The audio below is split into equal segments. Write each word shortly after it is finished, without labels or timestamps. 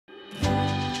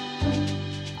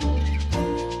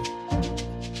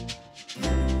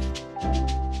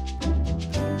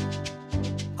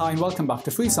Hi and welcome back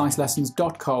to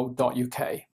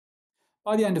freesciencelessons.co.uk.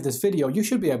 By the end of this video, you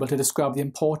should be able to describe the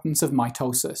importance of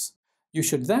mitosis. You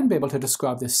should then be able to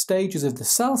describe the stages of the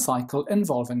cell cycle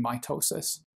involving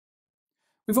mitosis.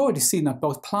 We've already seen that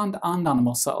both plant and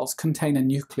animal cells contain a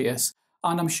nucleus,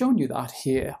 and I'm showing you that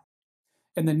here.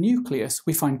 In the nucleus,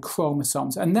 we find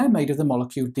chromosomes, and they're made of the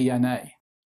molecule DNA.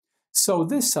 So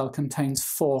this cell contains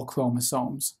 4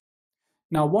 chromosomes.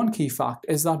 Now, one key fact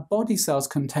is that body cells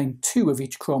contain 2 of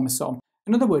each chromosome.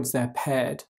 In other words, they're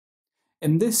paired.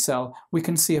 In this cell, we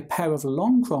can see a pair of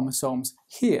long chromosomes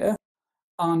here,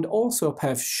 and also a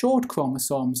pair of short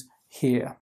chromosomes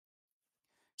here.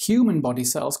 Human body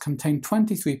cells contain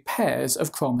 23 pairs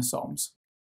of chromosomes.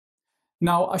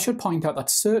 Now, I should point out that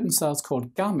certain cells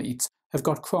called gametes have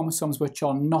got chromosomes which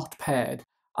are not paired,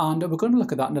 and we're going to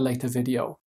look at that in a later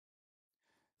video.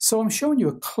 So I'm showing you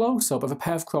a close-up of a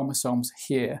pair of chromosomes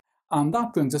here, and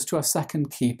that brings us to our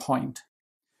second key point.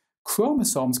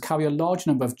 Chromosomes carry a large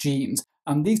number of genes,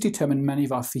 and these determine many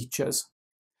of our features.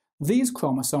 These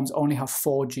chromosomes only have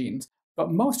 4 genes,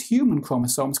 but most human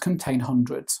chromosomes contain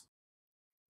hundreds.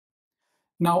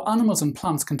 Now, animals and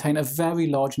plants contain a very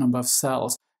large number of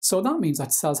cells, so that means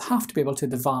that cells have to be able to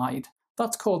divide.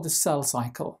 That's called the cell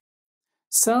cycle.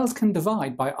 Cells can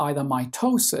divide by either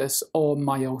mitosis or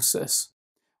meiosis.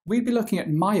 We'll be looking at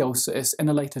meiosis in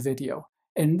a later video.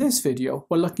 In this video,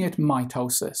 we're looking at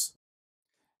mitosis.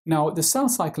 Now, the cell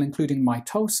cycle, including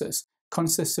mitosis,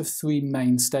 consists of 3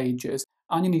 main stages,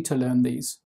 and you need to learn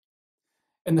these.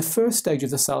 In the first stage of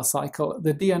the cell cycle,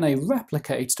 the DNA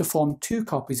replicates to form 2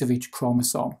 copies of each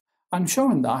chromosome. I'm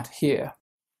showing that here.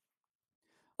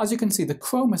 As you can see, the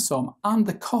chromosome and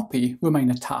the copy remain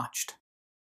attached.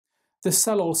 The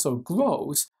cell also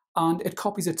grows, and it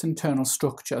copies its internal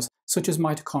structures, such as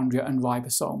mitochondria and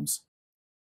ribosomes.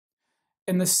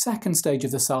 In the second stage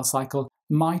of the cell cycle,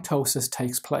 mitosis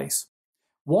takes place.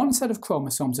 One set of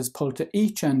chromosomes is pulled to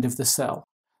each end of the cell.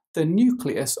 The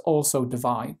nucleus also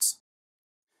divides.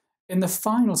 In the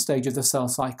final stage of the cell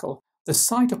cycle, the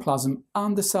cytoplasm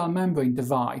and the cell membrane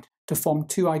divide to form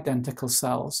 2 identical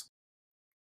cells.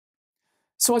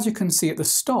 So as you can see at the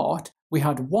start, we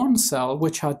had one cell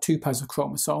which had 2 pairs of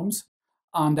chromosomes,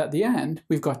 and at the end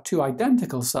we've got 2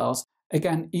 identical cells,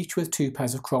 again each with 2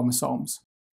 pairs of chromosomes.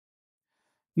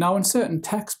 Now, in certain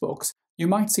textbooks, you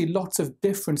might see lots of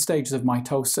different stages of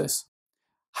mitosis.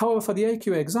 However, for the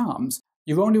AQA exams,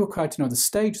 you're only required to know the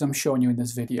stages I'm showing you in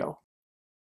this video.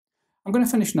 I'm going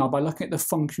to finish now by looking at the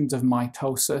functions of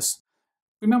mitosis.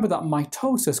 Remember that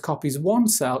mitosis copies one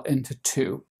cell into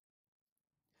 2.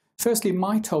 Firstly,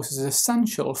 mitosis is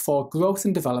essential for growth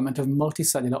and development of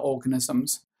multicellular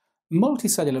organisms.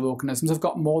 Multicellular organisms have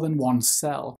got more than one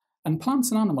cell, and plants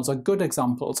and animals are good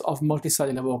examples of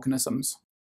multicellular organisms.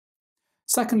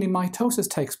 Secondly, mitosis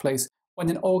takes place when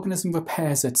an organism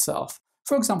repairs itself,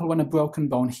 for example when a broken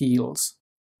bone heals.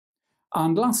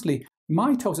 And lastly,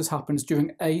 mitosis happens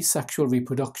during asexual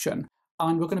reproduction,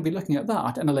 and we're going to be looking at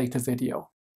that in a later video.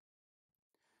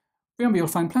 Remember, you'll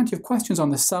find plenty of questions on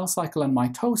the cell cycle and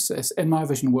mitosis in my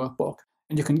revision workbook,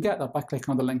 and you can get that by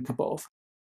clicking on the link above.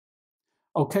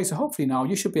 Okay, so hopefully now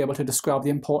you should be able to describe the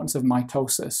importance of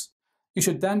mitosis. You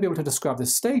should then be able to describe the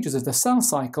stages of the cell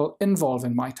cycle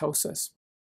involving mitosis.